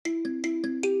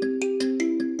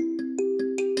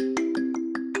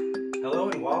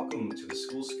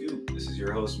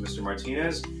your host, Mr.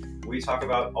 Martinez. We talk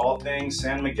about all things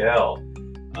San Miguel.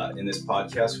 In this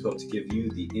podcast, we hope to give you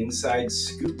the inside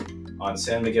scoop on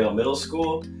San Miguel Middle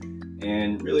School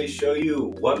and really show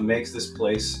you what makes this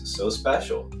place so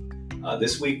special.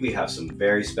 This week, we have some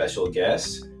very special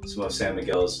guests, some of San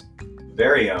Miguel's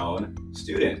very own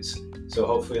students. So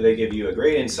hopefully they give you a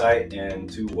great insight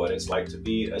into what it's like to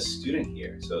be a student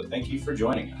here. So thank you for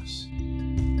joining us.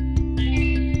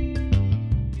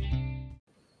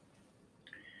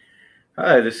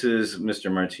 Hi, this is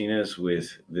Mr. Martinez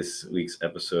with this week's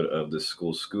episode of the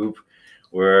School Scoop.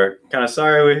 We're kind of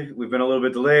sorry we've been a little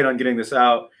bit delayed on getting this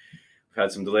out. We've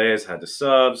had some delays, had to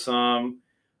sub some.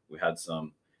 We had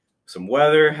some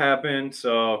weather happen,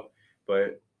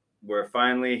 but we're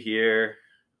finally here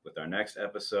with our next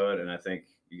episode, and I think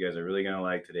you guys are really going to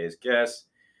like today's guests.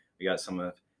 We got some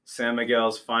of San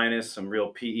Miguel's finest, some real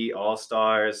PE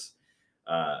all-stars,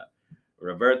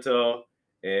 Roberto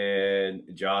and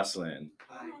Joselyn.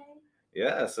 Hi.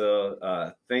 Yeah,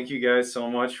 so thank you guys so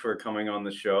much for coming on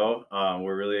the show.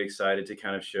 We're really excited to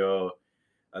kind of show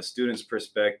a student's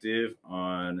perspective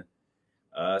on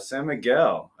San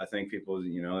Miguel. I think people,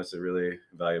 it's a really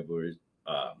valuable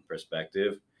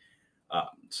perspective.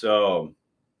 So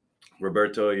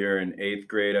Roberto, you're in 8th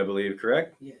grade, I believe,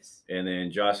 correct? Yes. And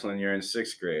then Joselyn, you're in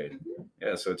 6th grade. Mm-hmm.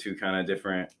 Yeah, so two kind of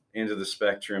different ends of the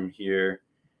spectrum here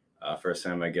for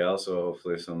San Miguel. So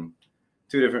hopefully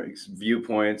two different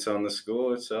viewpoints on the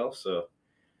school itself. So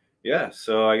yeah,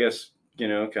 so I guess,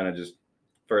 kind of just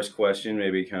first question,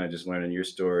 maybe kind of just learning your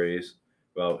stories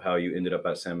about how you ended up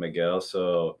at San Miguel.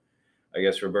 So I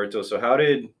guess Roberto, so how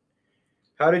did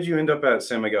you end up at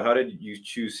San Miguel? How did you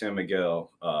choose San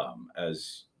Miguel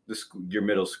as your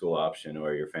middle school option,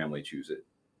 or your family choose it?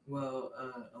 Well,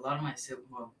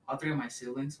 all three of my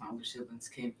siblings, my older siblings,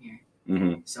 came here.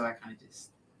 Mm-hmm. So I kind of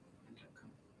just ended up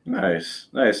coming.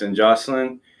 Nice. And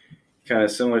Joselyn, kind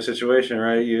of similar situation,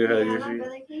 right? My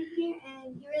brother came here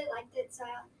and he really liked it. So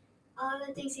all of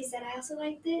the things he said, I also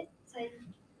liked it. So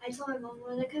I told my mom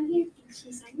I wanted to come here, and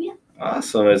she signed me up.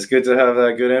 Awesome. It's good to have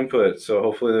that good input. So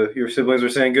hopefully your siblings were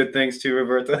saying good things too,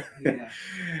 Roberta. Yeah.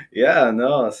 Yeah.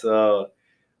 No. So.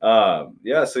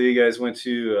 So you guys went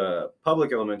to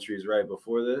public elementaries right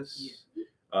before this?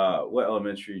 Yeah. What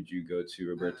elementary did you go to,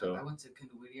 Roberto? I went to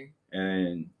Kendall Whittier.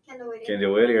 And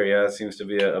Kendall Whittier, yeah, it seems to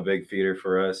be a big feeder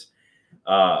for us.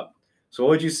 So what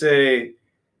would you say,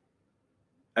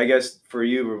 I guess for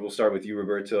you, we'll start with you,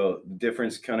 Roberto, the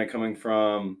difference kind of coming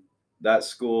from that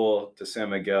school to San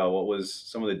Miguel, what was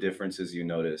some of the differences you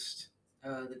noticed?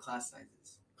 The class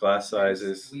sizes. Class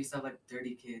sizes? We used to have like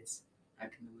 30 kids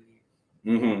at Kendall Whittier.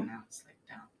 Mm-hmm. Now it's like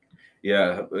down.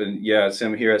 Yeah.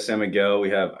 Here at San Miguel,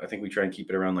 I think we try and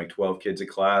keep it around like 12 kids a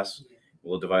class. Yeah.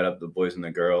 We'll divide up the boys and the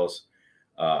girls.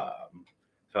 So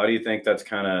how do you think that's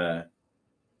kind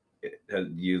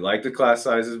of, you like the class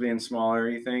sizes being smaller,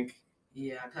 you think?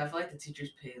 Yeah, because I feel like the teachers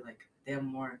they have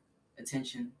more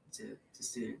attention to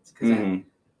students. Because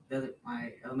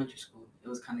my elementary school, it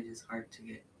was kind of just hard to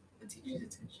get the teacher's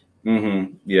attention.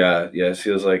 Mm-hmm. Yeah. It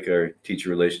feels like our teacher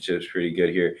relationship is pretty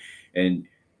good here. And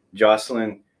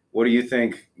Joselyn, what do you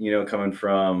think, coming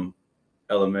from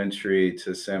elementary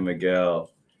to San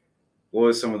Miguel, what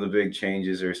was some of the big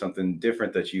changes or something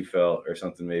different that you felt, or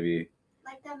something maybe?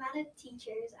 Like the amount of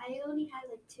teachers. I only had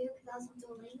like 2 because I was on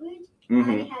dual language. Mm-hmm.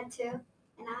 I only had 2,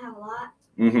 and I have a lot.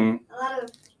 Mm-hmm. A lot of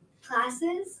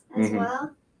classes as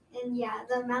well. And yeah,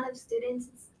 the amount of students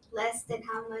is less than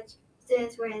how much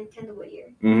students were in Kendall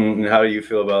Whittier. Mm-hmm. And how do you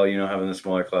feel about, having the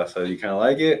smaller class size? You kind of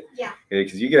like it? Yeah.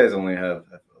 Because you guys only have,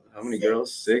 how many 6.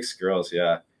 girls? 6 girls,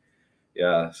 yeah.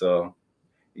 Yeah, so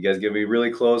you guys get to be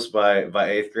really close by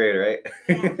 8th grade, right?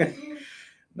 Yeah.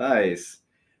 Nice.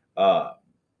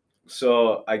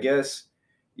 So I guess,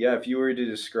 if you were to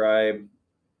describe,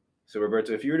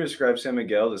 Roberto, if you were to describe San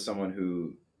Miguel to someone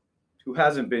who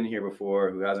hasn't been here before,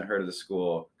 who hasn't heard of the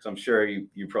school, because I'm sure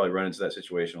you probably run into that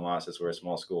situation a lot since we're a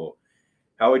small school,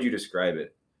 how would you describe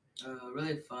it?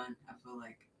 Really fun. I feel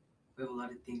like we have a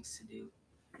lot of things to do.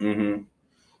 Mm-hmm.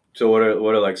 So what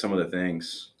are like some of the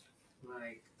things?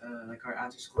 Like our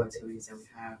after school activities that we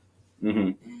have.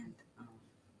 Mm-hmm. And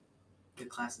the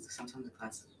classes. Sometimes the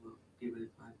classes will be really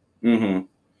fun. Mm-hmm.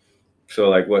 So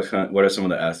like what are some of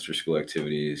the after school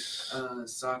activities?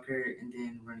 Soccer and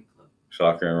then running club.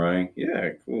 Soccer and running. Yeah,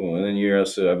 cool. And then you're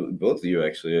also, both of you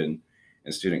actually,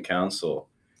 in student council,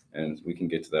 and we can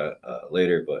get to that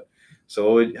later. But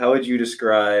so how would you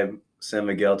describe San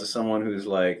Miguel to someone who's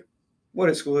like, what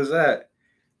at school is that,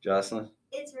 Joselyn?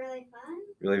 It's really fun.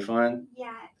 Really fun?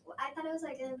 Yeah. I thought it was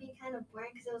going to be kind of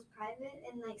boring because it was private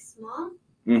and small.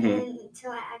 Mm-hmm. And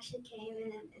until I actually came,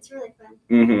 and it's really fun.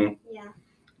 Mm-hmm. Yeah.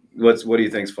 what do you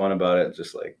think's fun about it?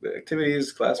 Just like the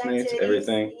activities, classmates,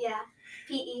 everything. Yeah,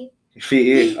 PE.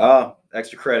 PE. Oh,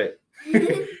 extra credit,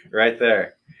 right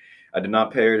there. I did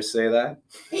not pay her to say that.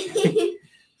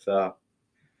 So,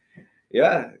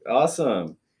 yeah,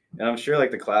 awesome. And I'm sure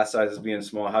like the class sizes being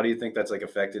small, how do you think that's like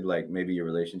affected like maybe your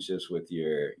relationships with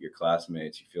your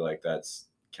classmates? You feel like that's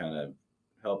kind of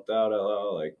helped out a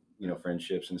lot, like, you know,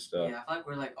 friendships and stuff? Yeah, I feel like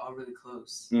we're like all really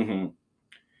close. Mm-hmm.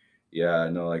 Yeah, I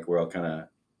know like we're all kind of,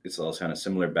 it's all kind of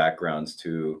similar backgrounds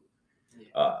too.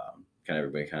 Kind of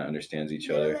everybody kind of understands each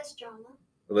other. Less drama.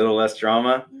 A little less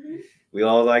drama. Mm-hmm. We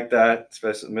all like that,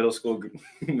 especially middle school.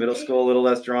 Middle school, a little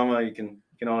less drama. You can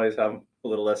always have a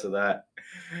little less of that.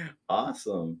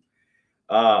 Awesome.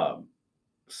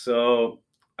 So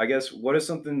I guess what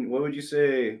would you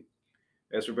say,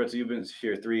 as Roberto, you've been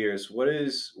here 3 years. What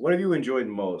have you enjoyed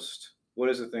most? What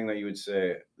is the thing that you would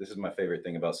say, this is my favorite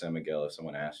thing about San Miguel, if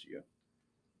someone asked you?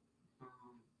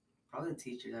 Probably the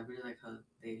teachers. I really like how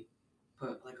they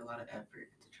put like a lot of effort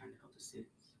into trying to help the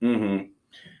students. Mm-hmm.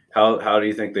 How do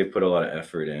you think they put a lot of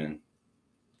effort in?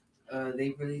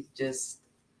 They really just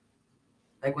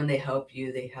like when they help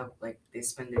you, they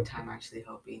spend their time actually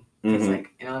helping. Because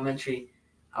like in elementary,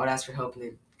 I would ask for help and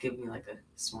they'd give me like a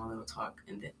small little talk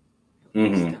and then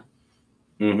it was done.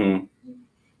 Mm-hmm.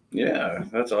 Yeah,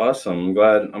 that's awesome.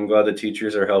 I'm glad the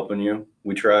teachers are helping you.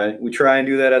 We try and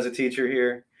do that as a teacher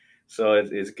here, so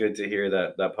it's good to hear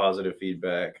that positive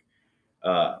feedback.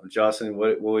 Jocelyn,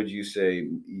 what would you say?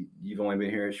 You've only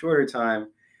been here a shorter time,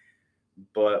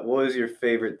 but what is your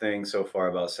favorite thing so far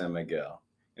about San Miguel?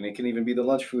 And it can even be the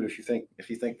lunch food if you think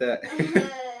that. The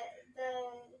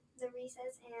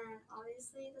recess and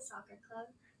obviously the soccer club.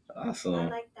 Awesome. I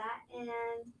like that, and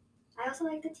I also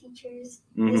like the teachers,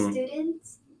 Mm-hmm. the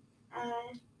students.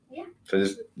 Yeah. So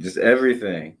just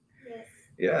everything. Yes.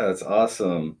 Yeah, that's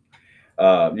awesome.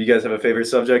 You guys have a favorite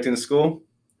subject in school?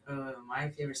 My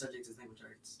favorite subject is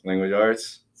language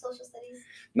arts. Social studies.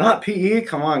 Not PE.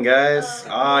 Come on, guys.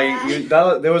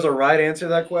 Yeah. There was a right answer to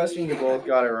that question. You both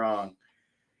got it wrong.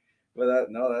 But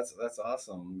that's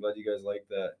awesome. I'm glad you guys like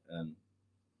that. And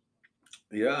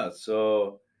yeah,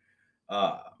 so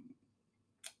how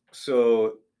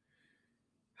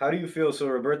do you feel? So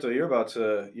Roberto, you're about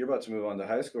to move on to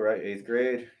high school, right? 8th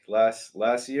grade,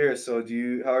 last year. So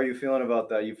how are you feeling about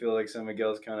that? You feel like San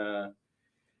Miguel's kind of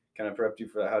prepped you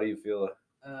for that? How do you feel?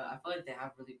 I feel like they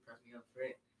have really prepped me up for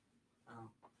it.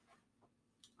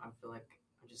 I feel like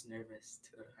I'm just nervous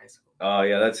to go to high school. Oh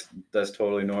yeah, that's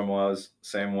totally normal. I was the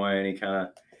same way. Any kind of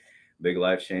big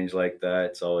life change like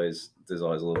that, there's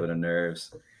always a little bit of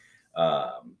nerves.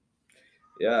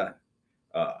 Yeah.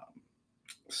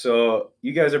 So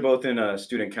you guys are both in a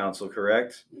student council,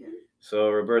 correct? Yeah. So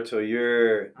Roberto,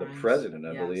 you're the president,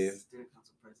 I believe. Student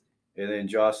council president. And then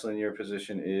Jocelyn, your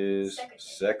position is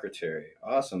secretary.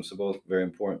 Awesome. So both very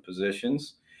important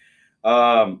positions.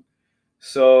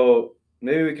 So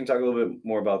maybe we can talk a little bit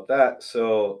more about that.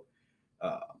 So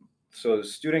the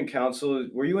student council,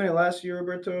 were you in it last year,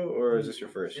 Roberto, or is this your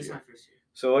first year? This is my first year.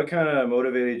 So what kind of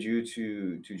motivated you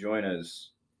to join as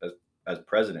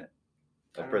president?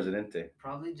 Presidente.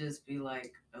 Probably just be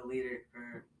like a leader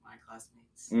for my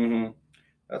classmates. Mm-hmm.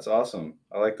 That's awesome.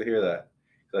 I like to hear that.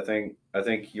 I think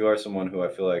you are someone who I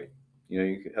feel like, you know,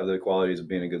 you have the qualities of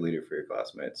being a good leader for your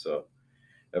classmates. So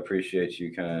I appreciate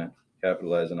you kind of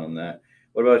capitalizing on that.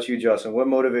 What about you, Justin? What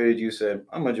motivated you? Said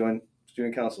I'm gonna join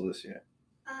student council this year.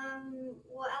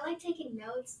 Well, I like taking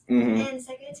notes, Mm-hmm. and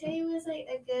secretary was like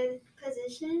a good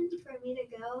position for me to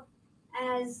go,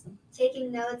 as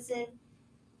taking notes and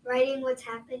writing what's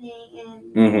happening,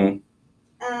 and Mm-hmm.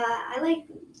 I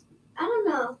don't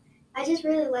know, I just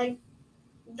really like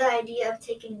the idea of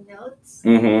taking notes.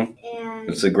 Mm-hmm. And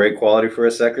it's a great quality for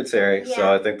a secretary. Yeah.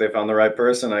 So I think they found the right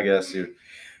person. I guess you're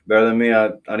better than me.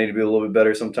 I need to be a little bit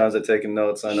better sometimes at taking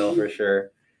notes. I know for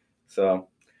sure. So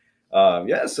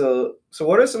yeah. So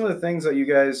what are some of the things that you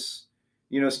guys,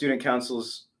 you know, student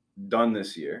council's done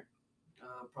this year?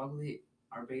 Probably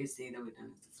our biggest thing that we've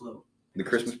done is the float. The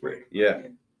Christmas parade. Yeah.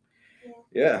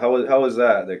 How was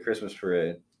that? The Christmas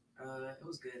parade. It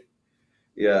was good.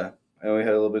 Yeah. And we had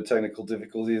a little bit of technical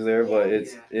difficulties there, but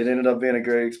it ended up being a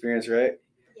great experience, right?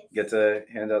 Yes. Get to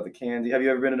hand out the candy. Have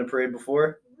you ever been in a parade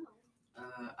before? No.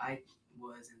 I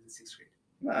was in the 6th grade.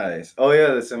 Nice. Oh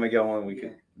yeah, the San Miguel one.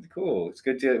 Cool. It's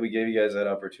good we gave you guys that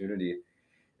opportunity.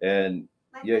 And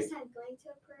my first time going to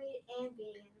a parade and being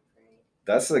in a parade.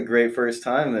 That's a great first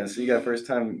time then. So you got first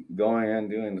time going and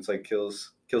doing. It's like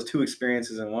kills 2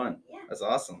 experiences in one. Yeah. That's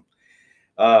awesome.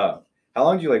 How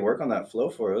long did you work on that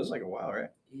flow for? It was like a while, right?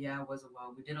 Yeah, it was a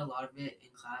while. We did a lot of it in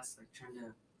class, trying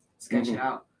to sketch it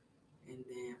out, and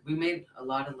then we made a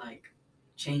lot of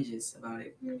changes about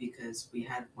it because we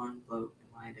had one float in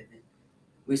mind and then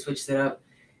we switched it up,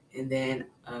 and then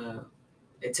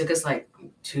it took us like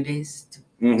 2 days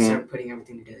to start putting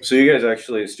everything together. So you guys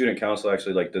actually, student council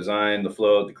actually like designed the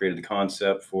float, they created the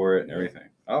concept for it and everything.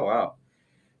 Oh wow,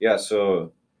 yeah.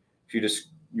 So if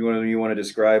you want to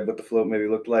describe what the float maybe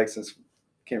looked like, since we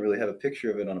can't really have a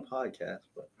picture of it on a podcast,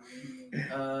 but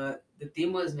the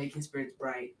theme was making spirits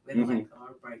bright with like a lot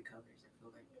of bright colors. I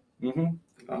feel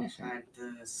like we had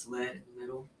the sled in the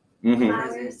middle,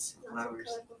 presents, flowers.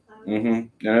 And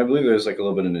I believe there's like a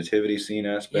little bit of nativity scene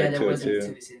aspect to it too.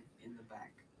 Nativity scene in the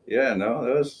back. Yeah, no,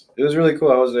 it was really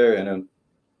cool. I was there, and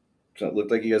it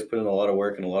looked like you guys put in a lot of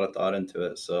work and a lot of thought into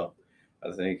it. So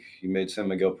I think you made San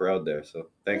Miguel proud there. So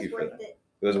thank you for that.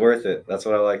 It was worth it. That's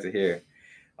what I like to hear.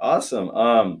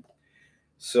 Awesome.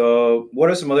 So what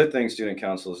are some other things student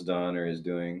council has done or is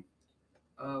doing?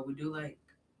 We do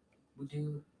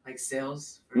like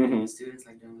sales for the students,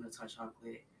 like doing the hot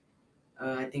chocolate.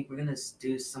 I think we're gonna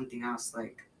do something else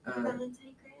like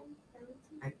Valentine.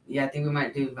 I think we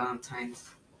might do Valentine's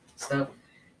stuff,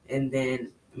 and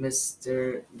then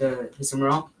Mr.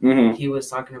 Morel, he was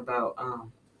talking about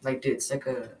like dude, it's like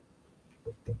a, I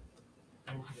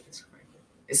don't know how to describe it.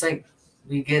 It's like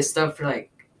we get stuff for like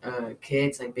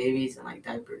kids, like babies and like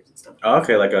diapers and stuff. Oh,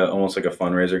 okay, like almost like a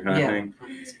fundraiser kind of thing.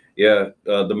 Yeah,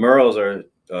 the Merles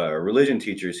are religion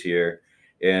teachers here,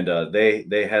 and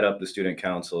they head up the student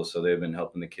council, so they've been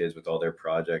helping the kids with all their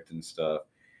project and stuff.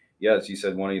 Yes, you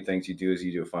said one of the things you do is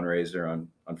you do a fundraiser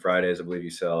on Fridays. I believe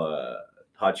you sell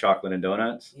hot chocolate and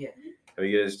donuts. Yeah. Have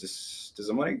you guys does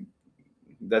the money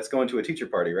that's going to a teacher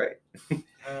party, right?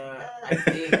 I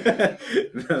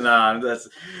think. Nah,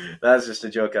 that's just a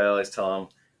joke I always tell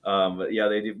them. But yeah,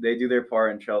 they do their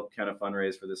part and help kind of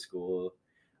fundraise for the school.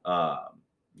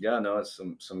 Yeah, no, it's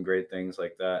some great things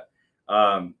like that.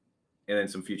 And then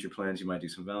some future plans. You might do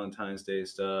some Valentine's Day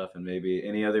stuff, and maybe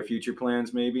any other future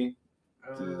plans. Maybe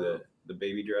do the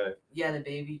baby drive. Yeah, the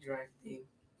baby drive thing.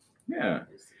 Yeah,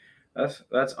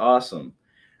 that's awesome.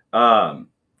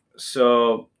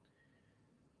 So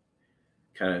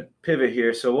kind of pivot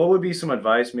here. So what would be some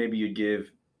advice maybe you'd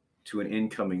give to an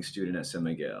incoming student at San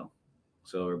Miguel?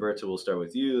 So Roberto, we'll start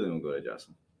with you, then we'll go to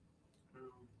Jocelyn.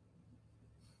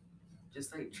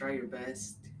 Just like try your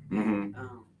best.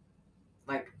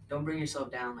 Like don't bring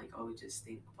yourself down. Like always just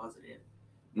think positive.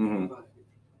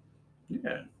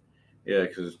 Yeah,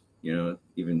 because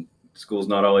even school's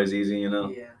not always easy.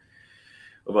 Yeah.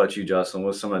 What about you, Jocelyn?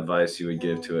 What's some advice you would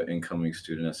give to an incoming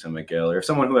student at San Miguel, or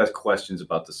someone who has questions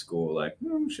about the school, like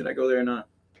should I go there or not?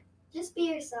 Just be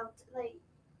yourself. Like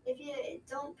if you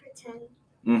don't pretend,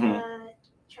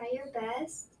 try your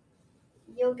best.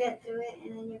 You'll get through it,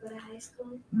 and then you go to high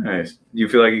school. Nice. Do you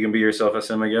feel like you can be yourself at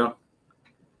San Miguel?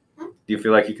 Huh? Do you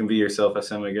feel like you can be yourself at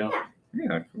San Miguel? Yeah.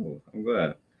 Yeah, cool. I'm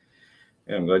glad.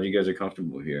 Yeah, I'm glad you guys are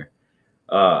comfortable here.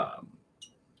 Yeah.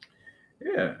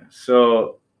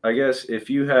 So I guess if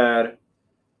you had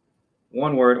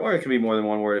one word, or it can be more than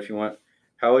one word if you want,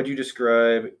 how would you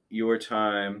describe your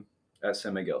time at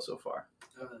San Miguel so far?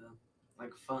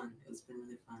 Like fun. It's been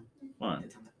really fun. Fun.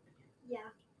 Yeah.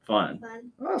 Fun.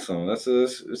 Awesome.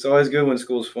 It's always good when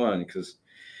school's fun, because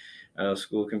I know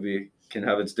school can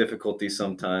have its difficulties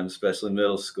sometimes, especially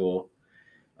middle school.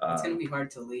 It's gonna be hard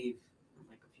to leave in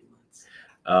like a few months.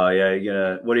 Oh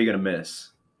yeah, what are you gonna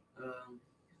miss?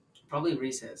 Probably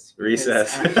recess.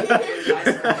 Recess.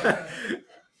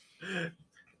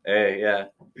 Hey, yeah.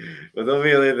 But there'll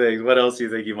be other things. What else do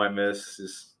you think you might miss?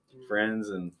 Just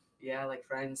friends and. Yeah, like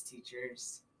friends,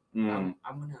 teachers. I'm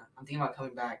thinking about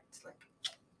coming back to like.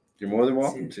 You're more than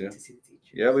welcome to. See the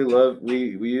teachers. Yeah,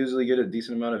 we usually get a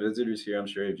decent amount of visitors here. I'm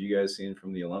sure if you guys seen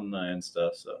from the alumni and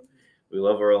stuff. So we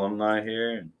love our alumni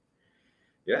here, and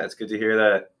yeah, it's good to hear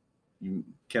that you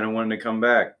kind of wanted to come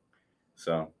back.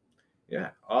 So yeah,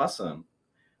 awesome.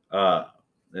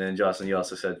 And Jocelyn, you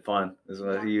also said fun is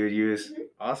what you would use.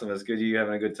 Awesome. It's good you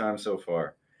having a good time so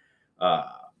far.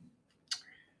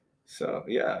 So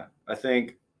yeah, I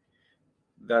think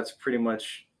that's pretty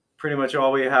much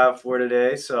all we have for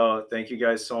today. So thank you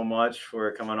guys so much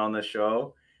for coming on the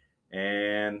show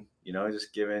and,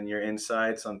 just giving your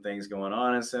insights on things going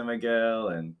on in San Miguel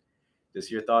and just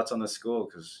your thoughts on the school.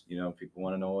 Cause people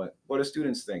want to know what do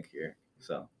students think here.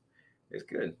 So it's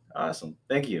good. Awesome.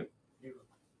 Thank you.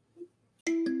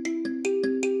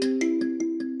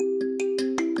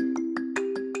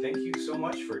 Thank you so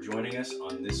much for joining us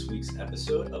on this week's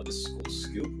episode of the School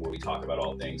Scoop, where we talk about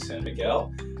all things San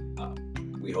Miguel.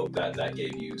 We hope that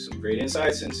gave you some great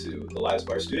insights into the lives of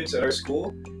our students at our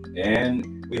school,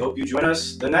 and we hope you join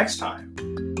us the next time.